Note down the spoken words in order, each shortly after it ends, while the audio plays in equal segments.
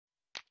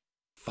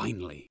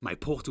Finally, my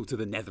portal to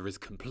the Nether is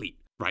complete.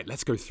 Right,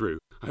 let's go through.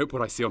 I hope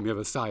what I see on the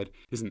other side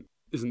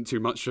isn't too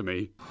much for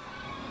me.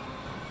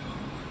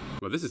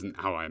 Well, this isn't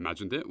how I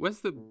imagined it.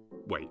 Where's the...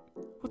 Wait,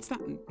 what's that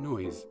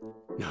noise?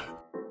 No,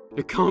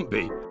 it can't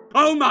be.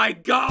 Oh my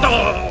god!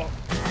 Oh!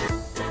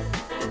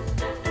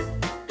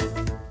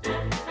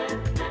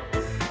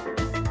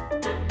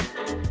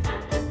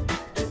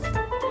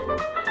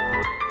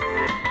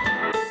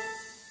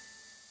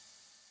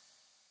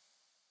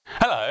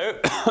 Hello!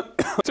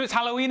 So it's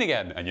Halloween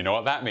again, and you know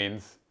what that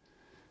means.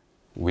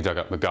 We dug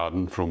up the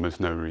garden for almost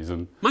no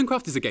reason.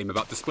 Minecraft is a game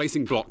about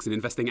displacing blocks and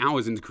investing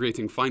hours into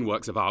creating fine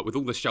works of art with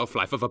all the shelf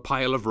life of a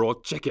pile of raw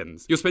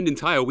chickens. You'll spend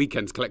entire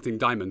weekends collecting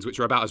diamonds,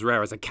 which are about as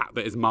rare as a cat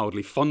that is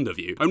mildly fond of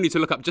you, only to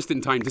look up just in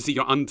time to see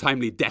your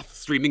untimely death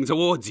streaming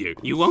towards you.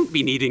 You won't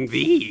be needing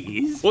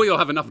these. Or you'll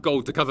have enough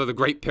gold to cover the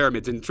Great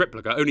Pyramids in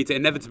triplicate, only to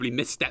inevitably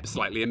misstep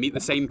slightly and meet the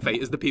same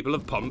fate as the people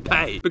of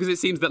Pompeii. Because it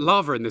seems that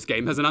lava in this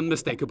game has an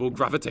unmistakable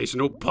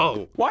gravitational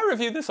pull. Why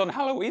review this on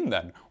Halloween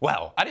then?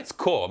 Well, at its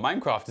core,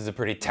 Minecraft is a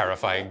pretty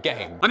terrifying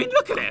game. I mean,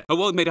 look at it! A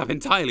world made up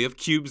entirely of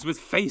cubes with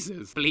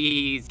faces.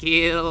 Please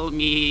kill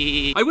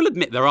me. I will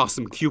admit there are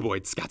some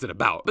cuboids scattered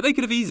about, but they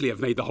could have easily have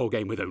made the whole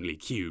game with only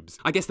cubes.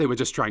 I guess they were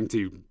just trying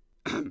to...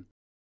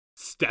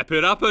 step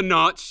it up a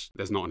notch.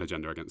 There's not an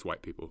agenda against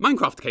white people.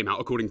 Minecraft came out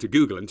according to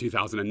Google in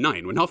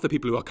 2009, when half the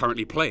people who are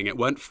currently playing it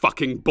weren't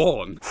fucking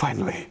born.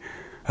 Finally,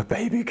 a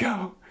baby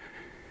girl.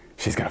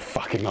 She's gonna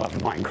fucking love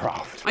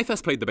Minecraft. I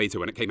first played the beta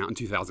when it came out in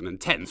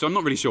 2010, so I'm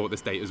not really sure what this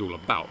date is all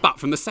about. But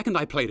from the second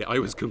I played it, I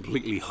was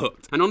completely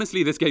hooked. And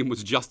honestly, this game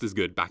was just as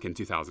good back in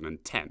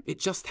 2010. It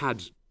just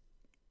had...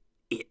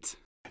 it.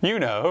 You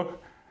know,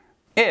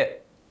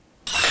 it.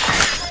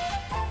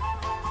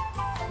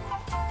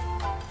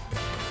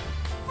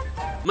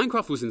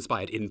 Minecraft was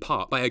inspired in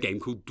part by a game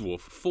called Dwarf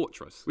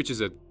Fortress, which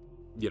is a,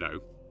 you know,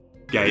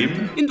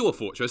 game. In Dwarf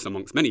Fortress,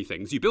 amongst many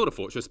things, you build a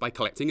fortress by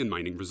collecting and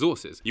mining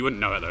resources. You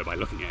wouldn't know it though by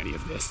looking at any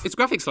of this. Its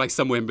graphics lie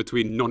somewhere in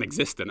between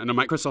non-existent and a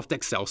Microsoft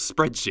Excel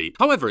spreadsheet.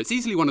 However, it's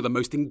easily one of the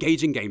most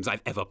engaging games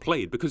I've ever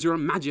played because your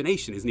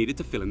imagination is needed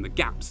to fill in the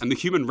gaps, and the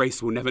human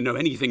race will never know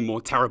anything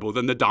more terrible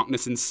than the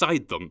darkness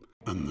inside them.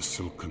 And the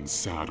silken,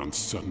 sad,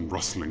 uncertain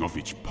rustling of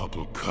each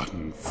purple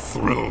curtain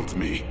thrilled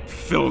me.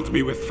 Filled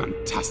me with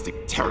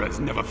fantastic terrors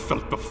never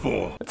felt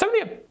before. It's only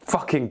a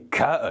fucking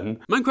curtain.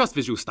 Minecraft's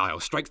visual style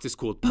strikes this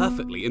chord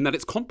perfectly in that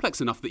it's complex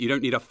enough that you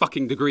don't need a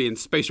fucking degree in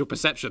spatial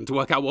perception to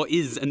work out what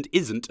is and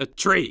isn't a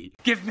tree.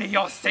 Give me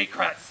your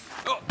secrets!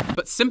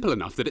 But simple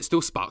enough that it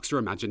still sparks your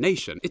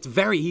imagination. It's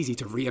very easy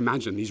to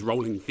reimagine these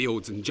rolling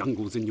fields and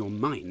jungles in your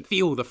mind.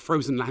 Feel the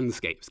frozen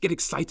landscapes. Get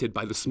excited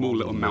by the small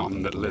little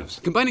mountain that lives.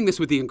 Combining this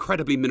with the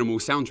incredibly minimal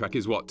soundtrack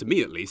is what, to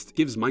me at least,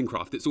 gives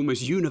Minecraft its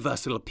almost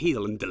universal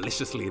appeal and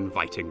deliciously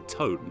inviting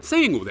tone.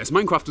 Saying all this,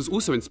 Minecraft was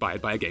also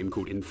inspired by a game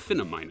called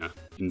Infiniminer.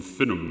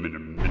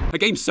 A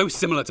game so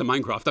similar to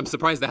Minecraft, I'm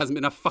surprised there hasn't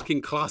been a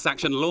fucking class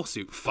action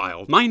lawsuit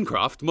filed.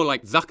 Minecraft, more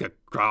like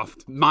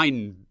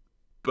Zuckercraft,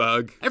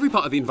 Berg. Every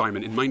part of the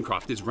environment in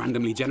Minecraft is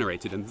randomly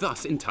generated and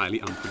thus entirely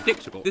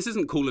unpredictable. This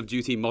isn't Call of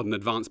Duty Modern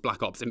Advanced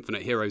Black Ops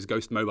Infinite Heroes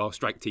Ghost Mobile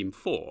Strike Team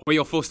 4, where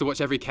you're forced to watch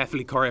every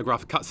carefully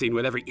choreographed cutscene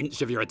with every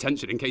inch of your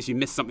attention in case you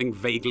miss something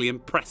vaguely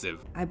impressive.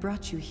 I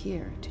brought you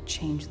here to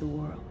change the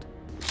world.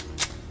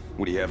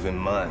 What do you have in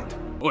mind?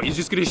 Or you're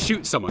just gonna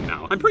shoot someone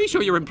now? I'm pretty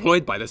sure you're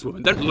employed by this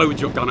woman. Don't load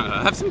your gun at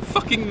her. Have some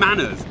fucking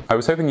manners. I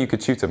was hoping you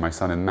could tutor my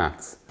son in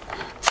maths.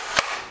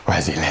 Where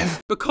does he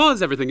live?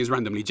 Because everything is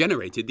randomly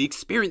generated, the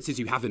experiences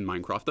you have in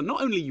Minecraft are not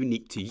only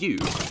unique to you,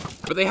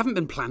 but they haven't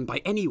been planned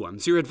by anyone,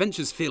 so your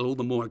adventures feel all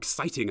the more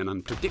exciting and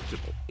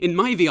unpredictable. In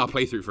my VR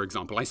playthrough, for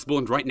example, I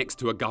spawned right next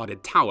to a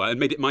guarded tower and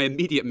made it my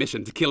immediate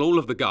mission to kill all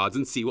of the guards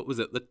and see what was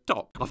at the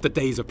top. After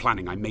days of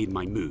planning, I made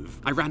my move.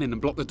 I ran in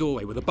and blocked the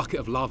doorway with a bucket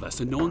of lava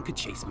so no one could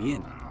chase me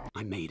in.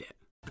 I made it.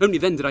 Only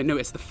then did I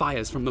notice the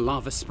fires from the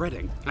lava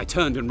spreading. I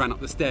turned and ran up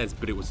the stairs,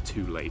 but it was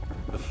too late.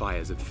 The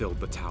fires had filled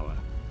the tower,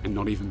 and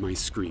not even my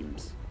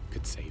screams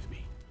could save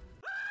me.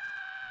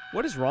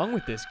 What is wrong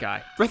with this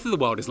guy? Breath of the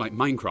Wild is like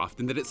Minecraft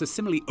in that it's a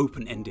similarly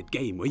open-ended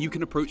game where you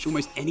can approach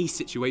almost any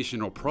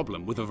situation or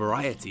problem with a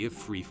variety of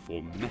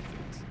free-form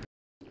methods.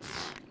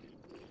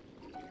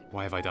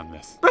 Why have I done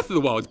this? Breath of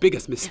the Wild's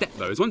biggest misstep,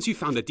 though, is once you've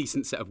found a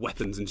decent set of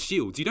weapons and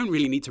shields, you don't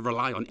really need to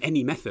rely on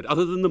any method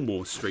other than the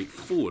more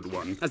straightforward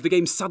one, as the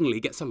game suddenly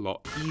gets a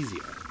lot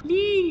easier.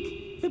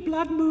 Link, the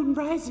blood moon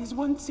rises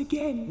once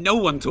again. No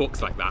one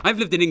talks like that. I've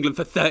lived in England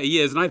for 30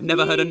 years and I've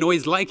never heard a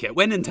noise like it.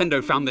 Where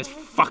Nintendo found this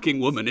fucking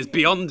woman is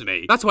beyond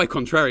me. That's why,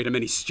 contrary to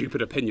many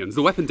stupid opinions,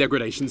 the weapon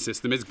degradation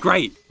system is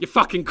great. You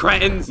fucking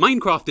cretins.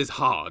 Minecraft is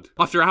hard.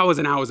 After hours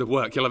and hours of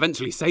work, you'll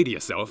eventually say to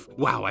yourself,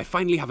 wow, I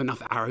finally have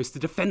enough arrows to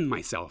defend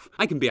myself.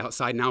 I can be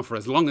outside now for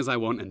as long as I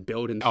want and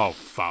build and— oh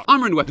fuck.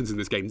 Armor and weapons in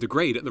this game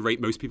degrade at the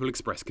rate most people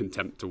express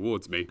contempt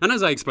towards me. And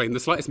as I explained, the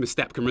slightest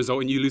misstep can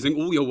result in you losing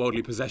all your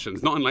worldly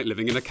possessions, not unlike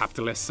living in a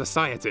capitalist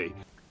society.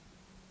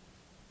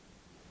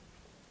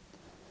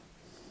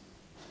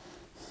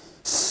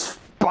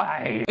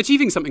 Bye!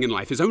 Achieving something in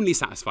life is only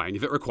satisfying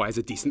if it requires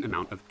a decent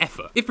amount of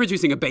effort. If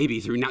producing a baby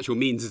through natural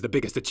means is the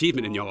biggest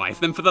achievement in your life,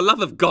 then for the love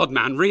of God,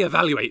 man,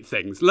 reevaluate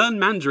things. Learn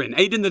Mandarin,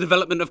 aid in the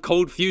development of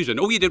cold fusion.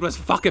 All you did was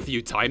fuck a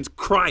few times.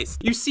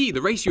 Christ! You see,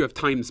 the ratio of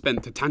time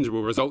spent to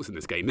tangible results in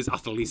this game is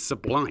utterly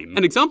sublime.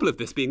 An example of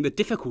this being the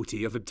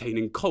difficulty of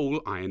obtaining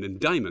coal, iron,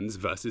 and diamonds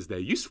versus their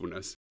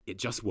usefulness. It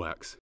just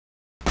works.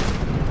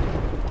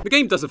 The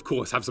game does, of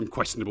course, have some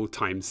questionable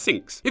time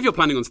sinks. If you're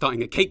planning on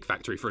starting a cake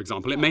factory, for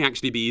example, it may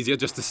actually be easier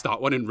just to start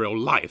one in real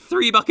life.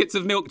 3 buckets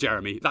of milk,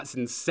 Jeremy. That's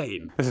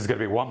insane. This is gonna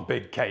be one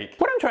big cake.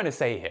 What I'm trying to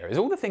say here is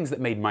all the things that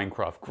made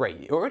Minecraft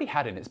great, it already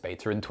had in its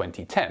beta in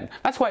 2010.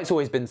 That's why it's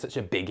always been such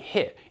a big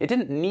hit. It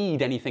didn't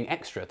need anything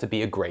extra to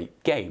be a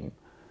great game.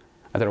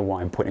 I don't know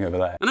why I'm pointing over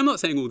there. And I'm not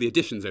saying all the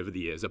additions over the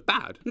years are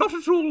bad. Not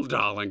at all,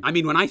 darling. I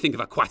mean, when I think of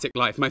aquatic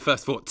life, my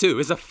first thought too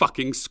is a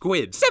fucking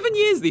squid. 7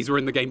 years these were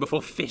in the game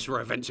before fish were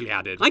eventually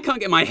added. I can't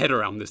get my head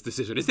around this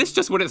decision. Is this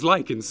just what it's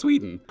like in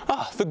Sweden?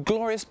 Ah, the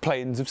glorious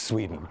plains of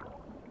Sweden.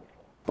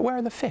 But where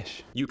are the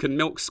fish? You can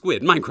milk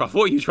squid. Minecraft,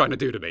 what are you trying to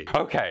do to me?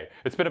 Okay,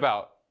 it's been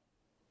about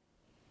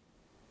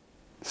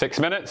 6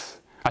 minutes.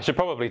 I should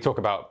probably talk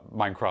about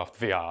Minecraft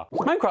VR.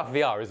 Minecraft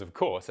VR is, of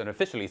course, an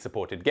officially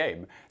supported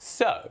game,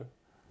 so...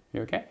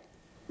 You okay?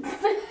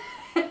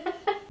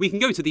 We can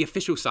go to the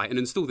official site and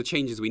install the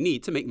changes we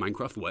need to make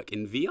Minecraft work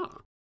in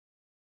VR.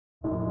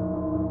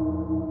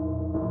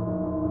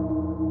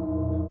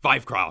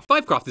 Vivecraft.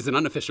 Vivecraft is an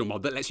unofficial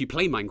mod that lets you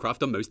play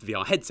Minecraft on most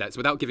VR headsets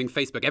without giving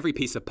Facebook every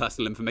piece of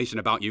personal information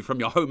about you from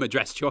your home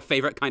address to your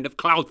favourite kind of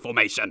cloud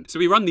formation. So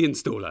we run the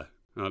installer.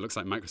 Oh, it looks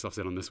like Microsoft's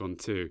in on this one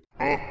too.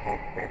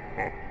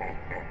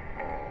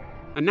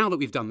 And now that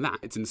we've done that,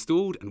 it's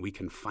installed and we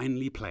can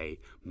finally play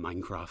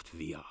Minecraft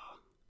VR.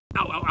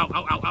 Ow, ow, ow,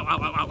 ow, ow, ow,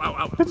 ow, ow, ow,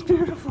 ow. It's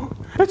beautiful!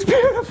 It's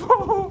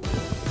beautiful!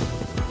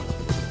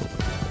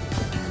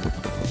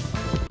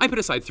 I put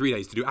aside 3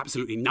 days to do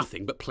absolutely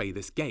nothing but play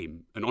this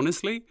game. And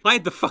honestly, I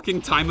had the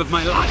fucking time of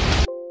my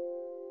life.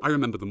 I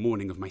remember the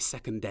morning of my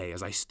second day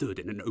as I stood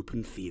in an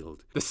open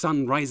field. The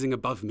sun rising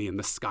above me and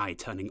the sky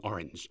turning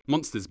orange.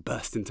 Monsters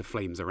burst into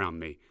flames around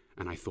me.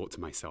 And I thought to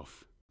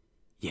myself,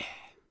 yeah.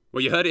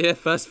 Well, you heard it here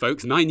first,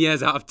 folks. 9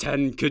 years out of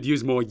 10 could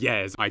use more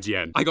years,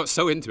 IGN. I got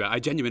so into it, I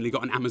genuinely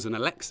got an Amazon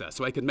Alexa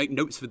so I could make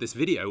notes for this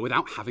video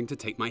without having to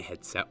take my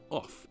headset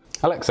off.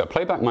 Alexa,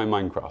 play back my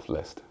Minecraft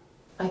list.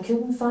 I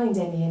couldn't find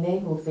any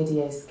enabled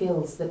video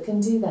skills that can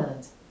do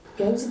that.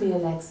 Go to the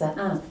Alexa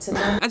app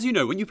to... As you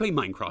know, when you play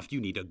Minecraft, you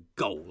need a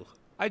goal.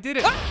 I did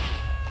it.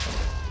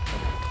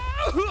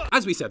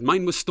 As we said,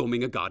 mine was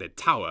storming a guarded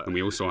tower, and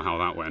we all saw how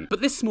that went.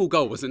 But this small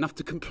goal was enough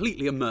to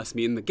completely immerse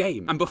me in the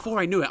game, and before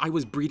I knew it, I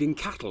was breeding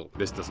cattle.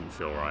 This doesn't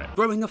feel right.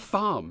 Growing a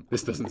farm.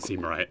 This doesn't seem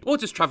right. Or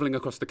just traveling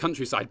across the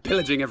countryside,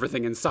 pillaging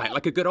everything in sight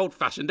like a good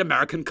old-fashioned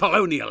American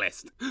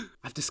colonialist.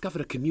 I've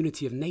discovered a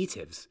community of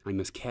natives. I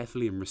must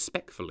carefully and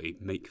respectfully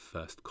make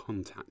first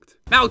contact.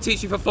 That'll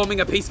teach you for forming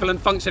a peaceful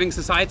and functioning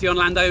society on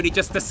land I only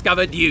just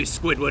discovered, you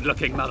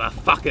Squidward-looking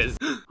motherfuckers.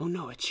 Oh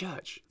no, a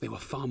church. They were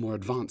far more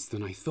advanced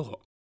than I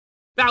thought.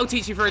 That'll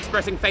teach you for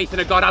expressing faith in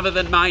a god other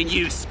than mine,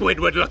 you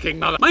Squidward-looking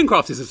mother.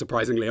 Minecraft is a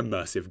surprisingly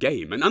immersive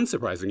game, and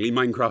unsurprisingly,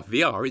 Minecraft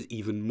VR is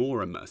even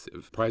more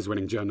immersive.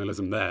 Prize-winning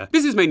journalism there.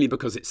 This is mainly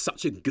because it's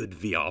such a good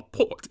VR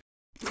port.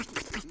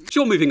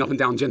 Sure, moving up and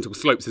down gentle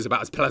slopes is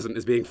about as pleasant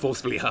as being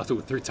forcefully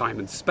hurtled through time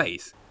and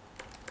space.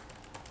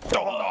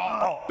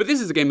 But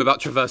this is a game about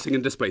traversing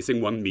and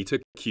displacing 1 meter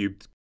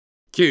cubed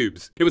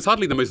cubes. It was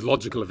hardly the most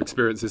logical of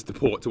experiences to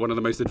port to one of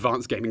the most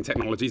advanced gaming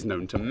technologies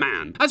known to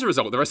man. As a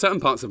result, there are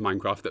certain parts of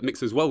Minecraft that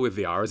mix as well with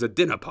VR as a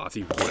dinner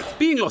party would.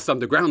 Being lost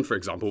underground, for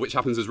example, which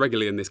happens as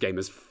regularly in this game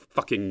as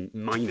fucking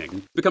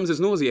mining, becomes as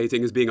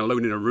nauseating as being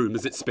alone in a room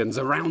as it spins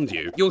around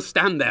you. You'll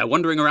stand there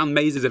wandering around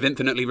mazes of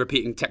infinitely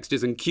repeating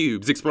textures and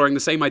cubes, exploring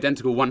the same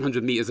identical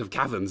 100 meters of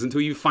caverns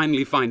until you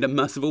finally find a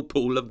merciful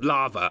pool of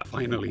lava.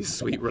 Finally,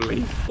 sweet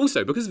relief.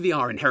 Also, because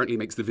VR inherently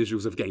makes the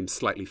visuals of games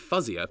slightly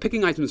fuzzier,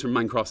 picking items from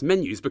Minecraft's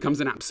menus becomes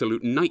an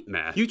absolute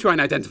nightmare. You try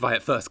and identify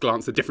at first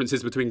glance the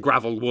differences between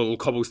gravel, wool,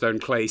 cobblestone,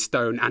 clay,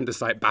 stone,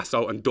 andesite,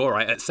 basalt, and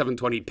dorite at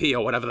 720p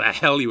or whatever the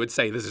hell you would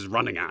say this is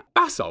running at.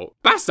 Basalt?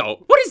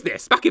 Basalt? What is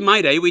this? Back in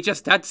my day, we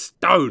just had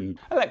stone.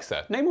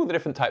 Alexa, name all the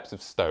different types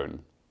of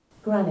stone.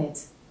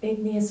 Granite,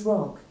 igneous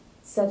rock,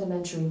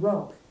 sedimentary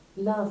rock,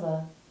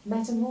 lava,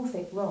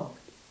 metamorphic rock,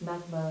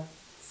 magma,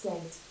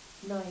 slate,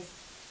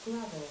 gneiss,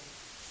 gravel.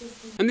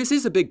 And this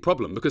is a big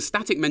problem because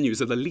static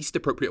menus are the least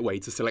appropriate way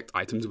to select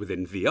items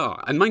within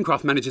VR, and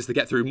Minecraft manages to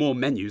get through more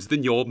menus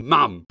than your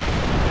mum.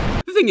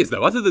 The thing is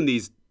though, other than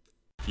these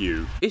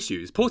few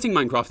issues, porting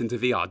Minecraft into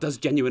VR does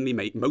genuinely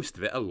make most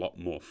of it a lot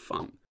more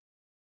fun.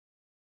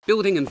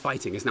 Building and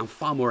fighting is now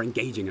far more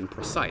engaging and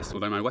precise,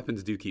 although my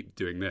weapons do keep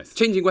doing this.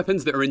 Changing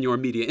weapons that are in your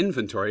immediate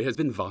inventory has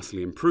been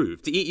vastly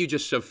improved. To eat, you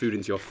just shove food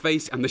into your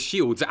face, and the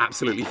shields are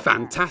absolutely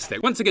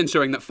fantastic. Once again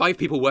showing that 5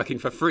 people working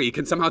for free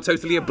can somehow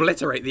totally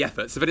obliterate the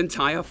efforts of an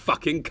entire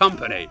fucking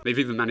company. They've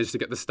even managed to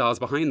get the stars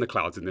behind the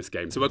clouds in this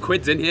game, so we're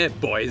quids in here,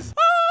 boys.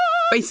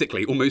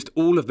 Basically, almost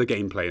all of the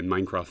gameplay in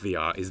Minecraft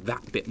VR is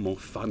that bit more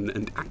fun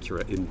and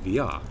accurate in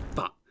VR.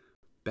 But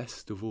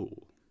best of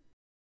all,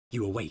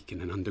 you awake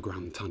in an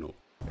underground tunnel.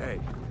 Hey,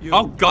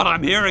 Oh God,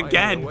 I'm here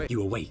again!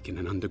 You awake in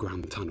an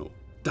underground tunnel.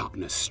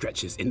 Darkness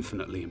stretches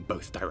infinitely in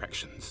both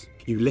directions.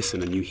 You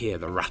listen and you hear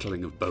the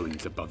rattling of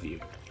bones above you.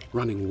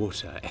 Running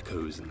water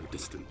echoes in the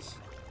distance.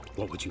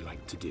 What would you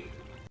like to do?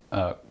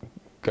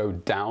 Go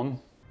down?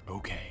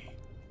 Okay.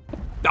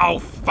 Oh,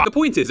 fuck! The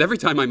point is, every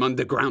time I'm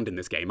underground in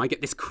this game, I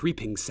get this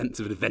creeping sense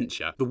of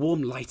adventure. The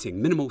warm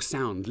lighting, minimal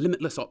sound,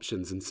 limitless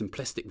options, and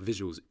simplistic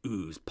visuals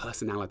ooze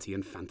personality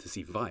and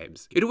fantasy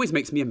vibes. It always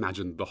makes me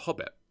imagine The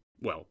Hobbit.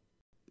 Well,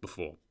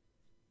 before,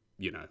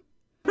 you know.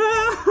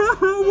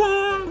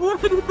 Why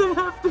did they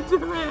have to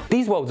do it?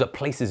 These worlds are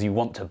places you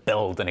want to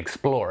build and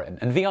explore in,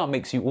 and VR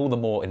makes you all the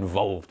more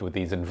involved with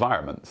these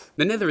environments.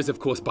 The Nether is, of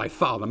course, by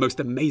far the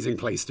most amazing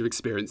place to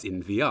experience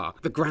in VR.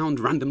 The ground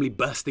randomly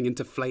bursting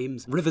into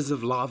flames, rivers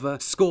of lava,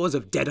 scores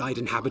of dead-eyed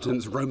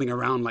inhabitants roaming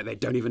around like they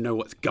don't even know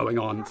what's going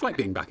on. It's like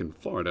being back in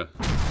Florida.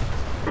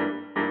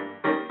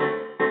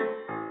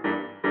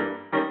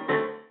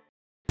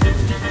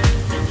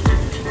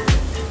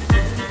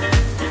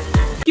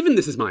 Given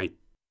this is my,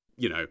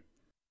 you know,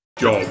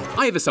 job,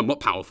 I have a somewhat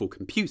powerful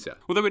computer,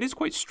 although it is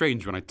quite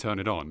strange when I turn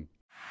it on.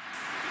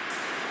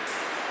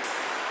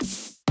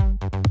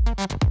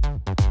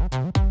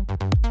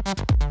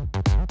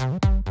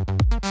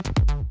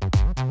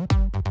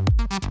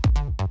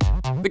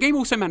 The game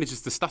also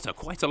manages to stutter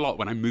quite a lot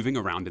when I'm moving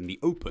around in the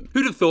open.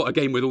 Who'd have thought a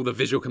game with all the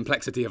visual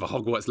complexity of a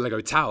Hogwarts Lego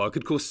tower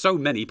could cause so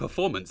many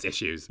performance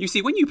issues? You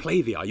see, when you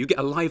play VR, you get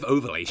a live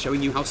overlay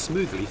showing you how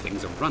smoothly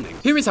things are running.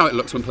 Here is how it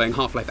looks when playing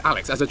Half-Life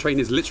Alyx, as a train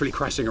is literally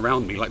crashing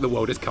around me like the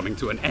world is coming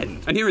to an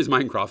end. And here is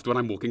Minecraft when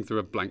I'm walking through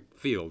a blank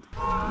field.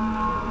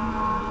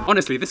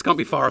 Honestly, this can't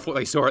be far off what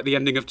they saw at the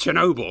ending of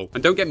Chernobyl.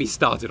 And don't get me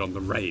started on the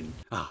rain.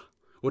 Ah,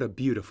 what a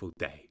beautiful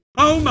day.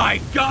 Oh my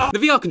god! The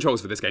VR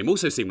controls for this game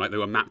also seem like they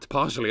were mapped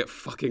partially at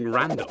fucking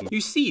random. You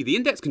see, the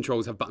index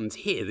controls have buttons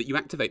here that you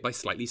activate by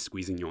slightly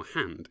squeezing your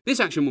hand. This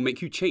action will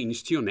make you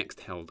change to your next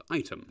held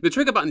item. The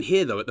trigger button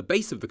here, though, at the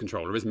base of the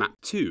controller is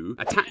mapped to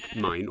attack,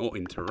 mine, or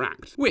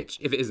interact, which,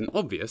 if it isn't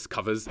obvious,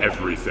 covers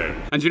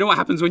everything. And you know what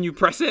happens when you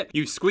press it?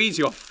 You squeeze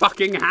your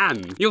fucking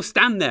hand. You'll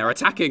stand there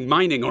attacking,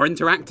 mining, or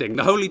interacting,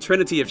 the holy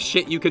trinity of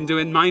shit you can do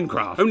in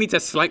Minecraft, only to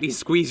slightly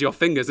squeeze your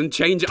fingers and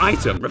change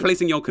item,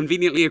 replacing your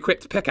conveniently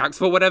equipped pickaxe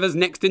for whatever's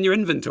next in your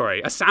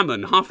inventory. A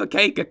salmon, half a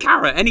cake, a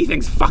carrot,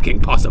 anything's fucking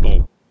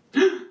possible.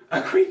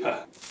 A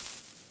creeper.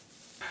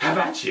 Have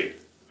at you.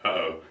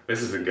 Uh-oh,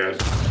 this isn't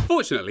good.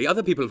 Fortunately,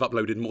 other people have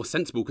uploaded more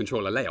sensible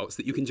controller layouts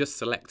that you can just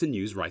select and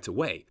use right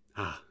away.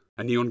 Ah,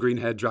 a neon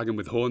green-haired dragon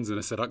with horns and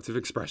a seductive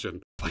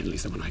expression. Finally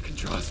someone I can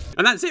trust.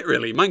 And that's it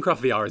really. Minecraft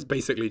VR is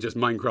basically just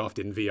Minecraft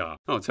in VR.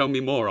 Oh, tell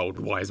me more, old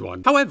wise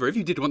one. However, if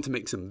you did want to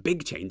make some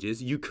big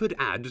changes, you could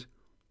add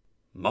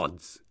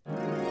mods.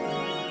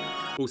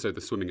 Also,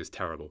 the swimming is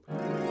terrible.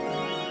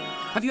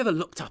 Have you ever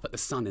looked up at the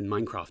sun in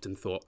Minecraft and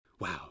thought,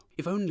 wow,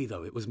 if only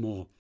though it was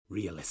more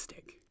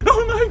realistic?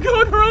 Oh my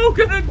god, we're all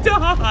gonna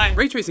die!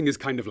 Ray tracing is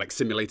kind of like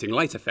simulating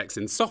light effects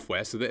in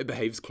software so that it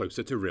behaves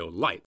closer to real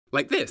light.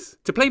 Like this.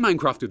 To play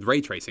Minecraft with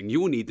ray tracing,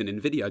 you will need an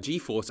NVIDIA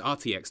GeForce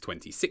RTX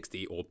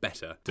 2060 or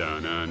better.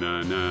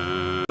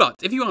 Da-na-na-na. But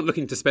if you aren't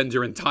looking to spend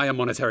your entire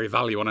monetary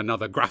value on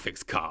another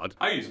graphics card,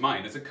 I use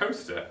mine as a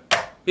coaster.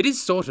 It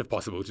is sort of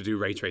possible to do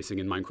ray tracing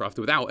in Minecraft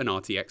without an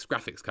RTX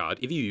graphics card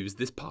if you use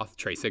this path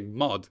tracing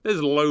mod.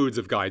 There's loads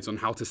of guides on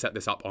how to set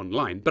this up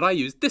online, but I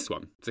used this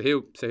one. So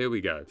here we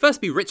go.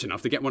 First, be rich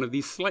enough to get one of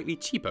these slightly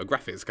cheaper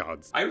graphics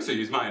cards. I also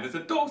use mine as a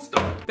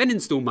doorstop. Then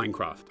install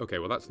Minecraft. Okay,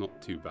 well that's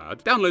not too bad.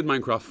 Download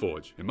Minecraft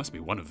Forge. It must be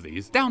one of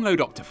these. Download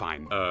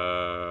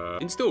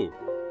Optifine. Install.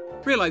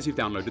 Realize you've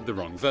downloaded the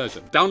wrong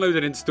version. Download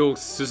and install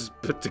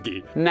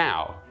Slimecicle.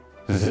 Now,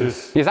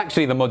 is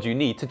actually the mod you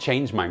need to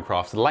change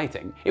Minecraft's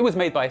lighting. It was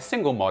made by a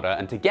single modder,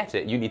 and to get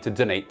it, you need to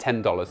donate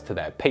 $10 to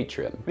their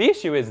Patreon. The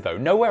issue is, though,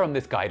 nowhere on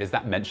this guide is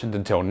that mentioned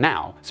until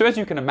now. So as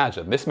you can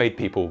imagine, this made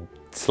people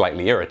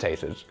slightly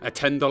irritated. A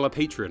 $10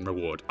 Patreon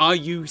reward. Are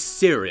you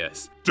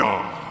serious?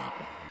 Duh.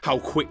 How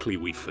quickly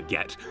we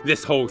forget.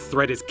 This whole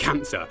thread is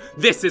cancer.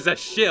 This is a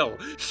shill.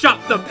 Shut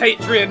the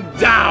Patreon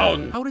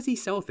down! How does he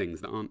sell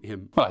things that aren't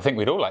him? Well, I think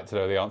we'd all like to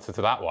know the answer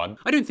to that one.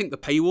 I don't think the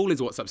paywall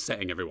is what's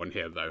upsetting everyone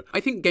here, though. I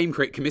think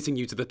GameCrate committing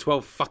you to the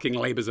 12 fucking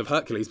labours of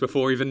Hercules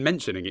before even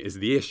mentioning it is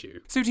the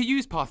issue. So to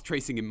use path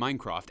tracing in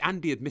Minecraft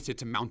and be admitted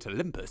to Mount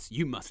Olympus,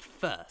 you must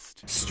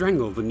first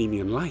strangle the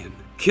Nemean lion,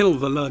 kill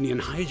the Lernian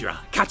hydra,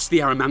 catch the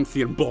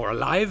Aramanthian boar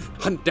alive,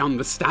 hunt down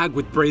the stag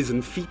with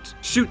brazen feet,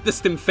 shoot the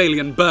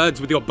Stymphalian birds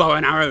with your bow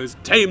and arrows,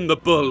 tame the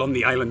bull on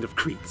the island of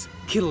Crete,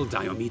 kill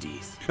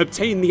Diomedes,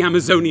 obtain the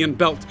Amazonian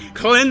belt,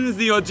 cleanse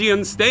the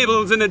Augean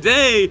stables in a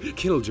day,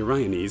 kill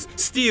Geryones,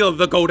 steal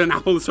the golden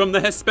apples from the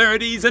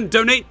Hesperides, and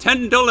donate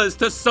 $10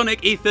 to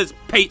Sonic Ether's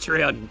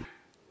Patreon.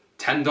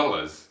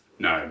 $10?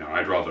 No,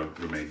 I'd rather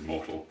remain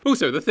mortal.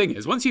 Also, the thing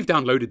is, once you've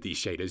downloaded these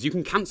shaders, you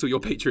can cancel your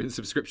Patreon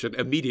subscription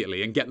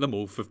immediately and get them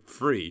all for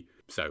free.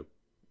 So,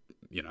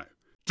 you know.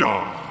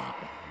 Duh.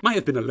 Might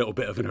have been a little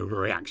bit of an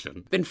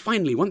overreaction. Then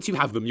finally, once you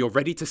have them, you're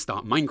ready to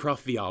start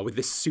Minecraft VR with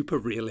this super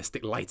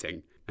realistic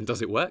lighting. And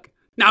does it work?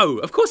 No,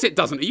 of course it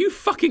doesn't. Are you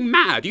fucking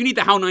mad? You need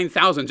the HAL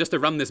 9000 just to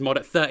run this mod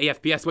at 30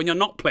 FPS when you're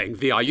not playing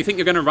VR. You think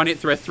you're gonna run it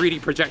through a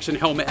 3D projection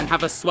helmet and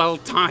have a swell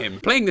time.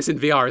 Playing this in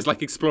VR is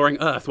like exploring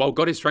Earth while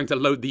God is trying to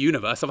load the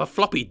universe off a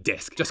floppy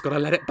disk. Just gotta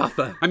let it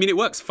buffer. I mean, it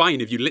works fine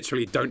if you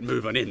literally don't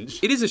move an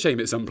inch. It is a shame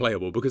it's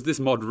unplayable because this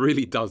mod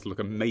really does look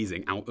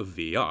amazing out of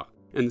VR.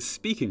 And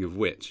speaking of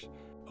which,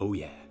 oh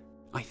yeah,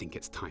 I think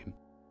it's time.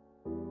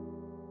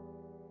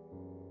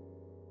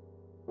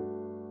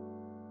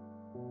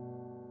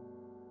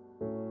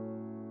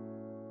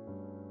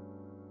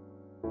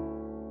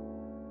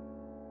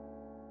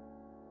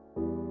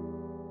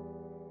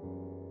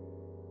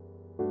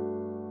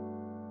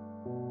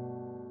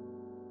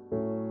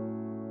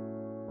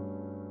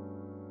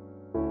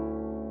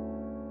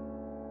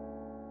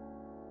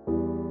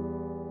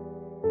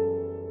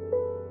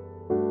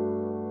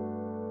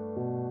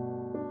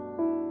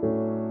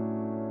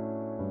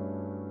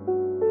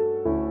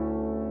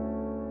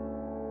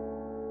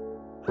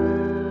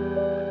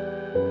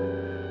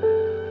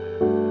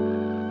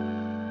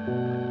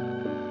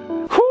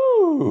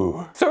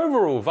 So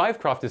overall,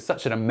 Vivecraft is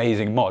such an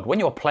amazing mod. When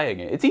you're playing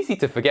it, it's easy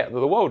to forget that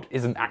the world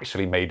isn't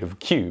actually made of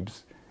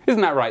cubes.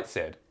 Isn't that right,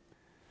 Sid?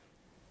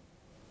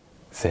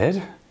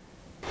 Sid?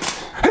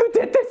 Who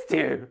did this to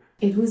you?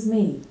 It was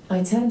me.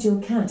 I turned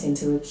your cat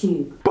into a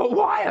cube. But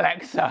why,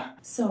 Alexa?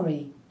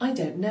 Sorry, I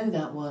don't know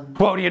that one.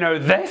 Well, do you know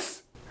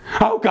this?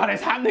 Oh God,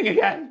 it's happening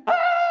again!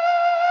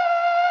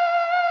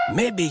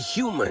 Maybe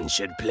humans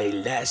should play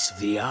less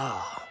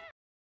VR.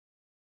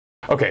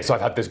 Okay, so I've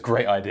had this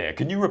great idea.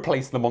 Can you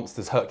replace the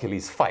monsters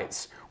Hercules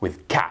fights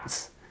with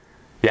cats?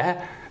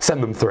 Yeah?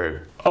 Send them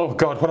through. Oh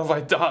God, what have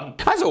I done?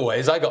 As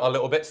always, I got a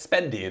little bit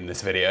spendy in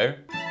this video.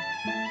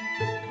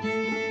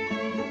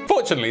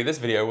 Fortunately, this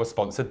video was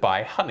sponsored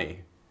by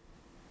Honey.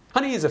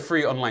 Honey is a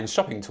free online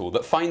shopping tool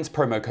that finds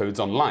promo codes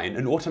online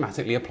and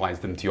automatically applies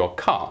them to your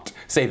cart,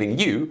 saving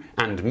you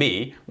and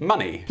me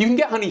money. You can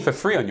get Honey for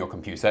free on your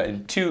computer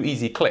in 2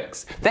 easy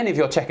clicks. Then if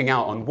you're checking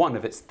out on one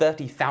of its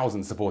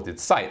 30,000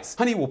 supported sites,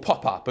 Honey will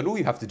pop up and all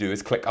you have to do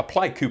is click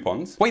Apply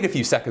Coupons, wait a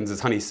few seconds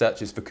as Honey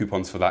searches for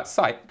coupons for that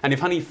site, and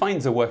if Honey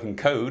finds a working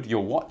code,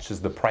 you'll watch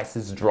as the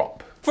prices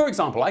drop. For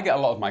example, I get a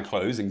lot of my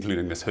clothes,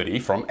 including this hoodie,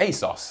 from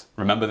ASOS.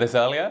 Remember this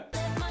earlier?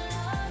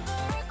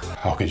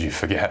 How could you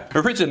forget?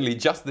 Originally,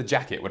 just the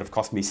jacket would have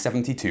cost me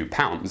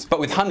 £72, but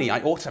with Honey,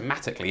 I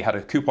automatically had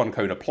a coupon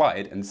code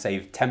applied and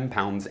saved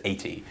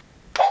 £10.80.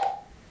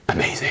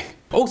 Amazing.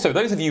 Also,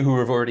 those of you who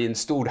have already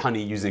installed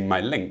Honey using my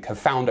link have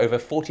found over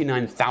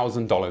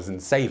 $49,000 in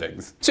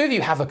savings. So if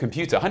you have a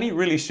computer, Honey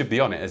really should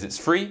be on it as it's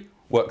free,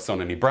 works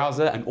on any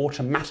browser, and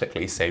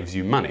automatically saves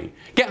you money.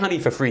 Get Honey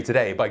for free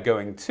today by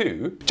going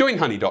to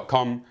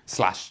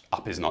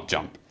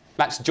joinhoney.com/UpIsNotJump.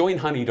 That's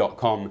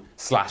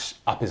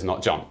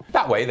joinhoney.com/UpIsNotJump.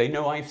 That way they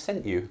know I've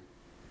sent you.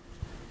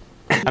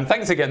 And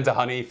thanks again to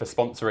Honey for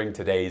sponsoring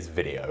today's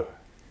video.